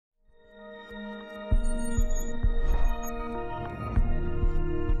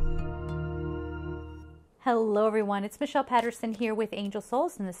Hello everyone, it's Michelle Patterson here with Angel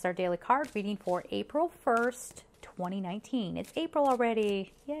Souls, and this is our daily card reading for April 1st, 2019. It's April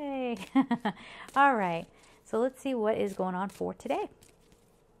already, yay! All right, so let's see what is going on for today.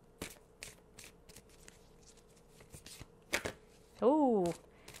 Oh,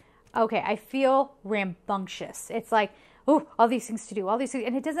 okay, I feel rambunctious. It's like, oh, all these things to do, all these things,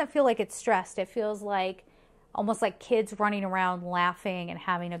 and it doesn't feel like it's stressed. It feels like almost like kids running around laughing and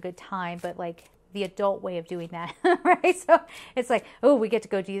having a good time, but like the adult way of doing that, right? So it's like, oh, we get to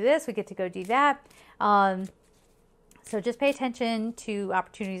go do this, we get to go do that. So just pay attention to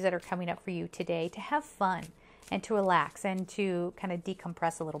opportunities that are coming up for you today to have fun and to relax and to kind of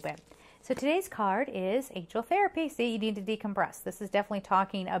decompress a little bit. So today's card is Angel Therapy. See, you need to decompress. This is definitely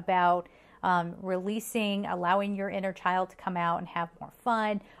talking about releasing, allowing your inner child to come out and have more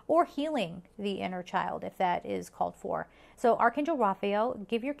fun, or healing the inner child if that is called for. So Archangel Raphael,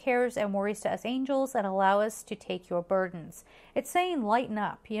 give your cares and worries to us angels and allow us to take your burdens. It's saying lighten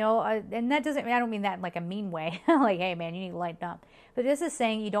up, you know, and that doesn't, I don't mean that in like a mean way, like, hey man, you need to lighten up. But this is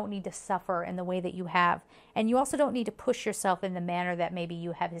saying you don't need to suffer in the way that you have. And you also don't need to push yourself in the manner that maybe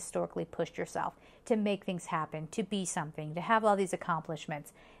you have historically pushed yourself to make things happen, to be something, to have all these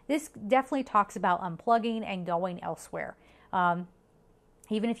accomplishments. This definitely talks about unplugging and going elsewhere.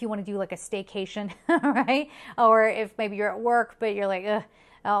 Even if you want to do like a staycation, right? Or if maybe you're at work, but you're like, ugh,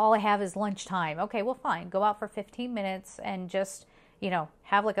 all I have is lunchtime. Okay, well, fine. Go out for 15 minutes and just, you know,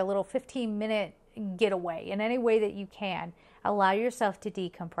 have like a little 15-minute getaway in any way that you can. Allow yourself to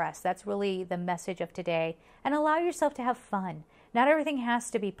decompress. That's really the message of today. And allow yourself to have fun. Not everything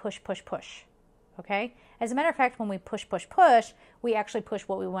has to be push, push, push. Okay? As a matter of fact, when we push, push, push, we actually push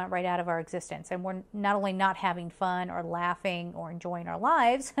what we want right out of our existence. And we're not only not having fun or laughing or enjoying our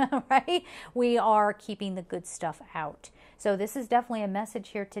lives, right? We are keeping the good stuff out. So this is definitely a message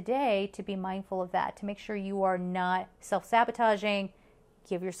here today to be mindful of that, to make sure you are not self-sabotaging.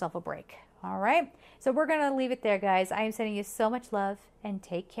 Give yourself a break. All right? So we're going to leave it there, guys. I am sending you so much love and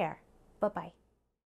take care. Bye-bye.